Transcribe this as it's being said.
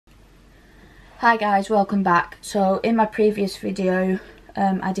Hi guys, welcome back. So in my previous video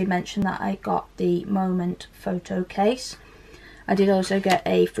I did mention that I got the Moment photo case. I did also get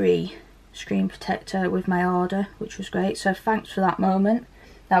a free screen protector with my order, which was great, so thanks for that, Moment.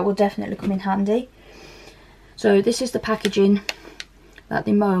 That will definitely come in handy. So this is the packaging that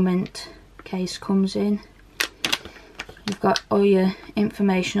the Moment case comes in. You've got all your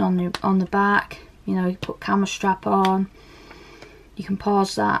information on the back. You know, you put camera strap on, you can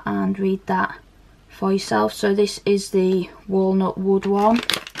pause that and read that for yourself. So this is the walnut wood one.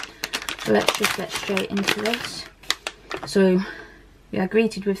 So let's just get straight into this. So we are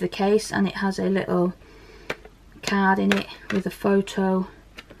greeted with the case, and it has a little card in it with a photo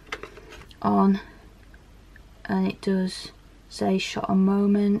on, and it does say shot on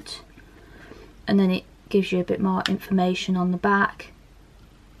Moment, and then it gives you a bit more information on the back,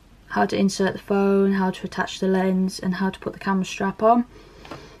 how to insert the phone, how to attach the lens, and how to put the camera strap on.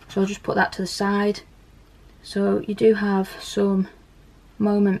 So I'll just put that to the side. So you do have some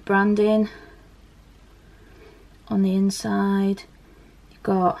Moment branding on the inside. You've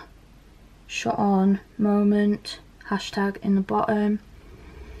got shot on Moment hashtag in the bottom.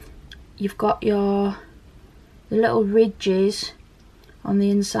 You've got the little ridges on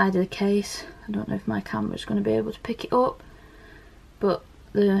the inside of the case. I don't know if my camera's going to be able to pick it up, but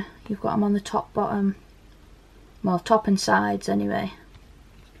you've got them on the top, bottom, well, top and sides anyway.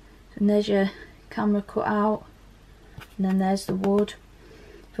 And there's your camera cut out, and then there's the wood.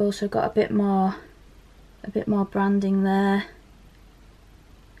 You've also got a bit more branding there,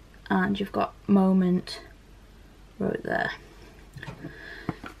 and you've got Moment right there.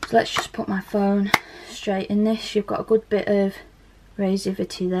 So let's just put my phone straight in this. You've got a good bit of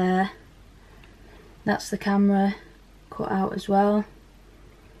razivity there. That's the camera cut out as well.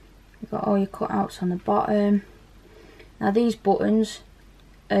 You've got all your cutouts on the bottom. Now these buttons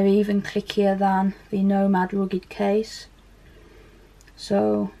are even clickier than the Nomad rugged case,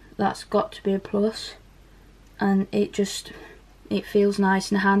 so that's got to be a plus, and it feels nice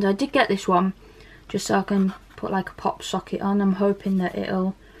in the hand. I did get this one just so I can put like a pop socket on. I'm hoping that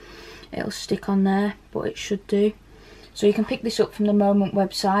it'll stick on there, but it should do. So you can pick this up from the Moment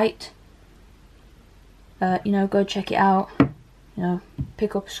website. You know, go check it out. You know,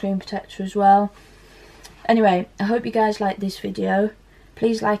 pick up a screen protector as well. Anyway, I hope you guys liked this video.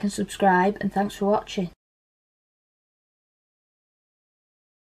 Please like and subscribe, and thanks for watching.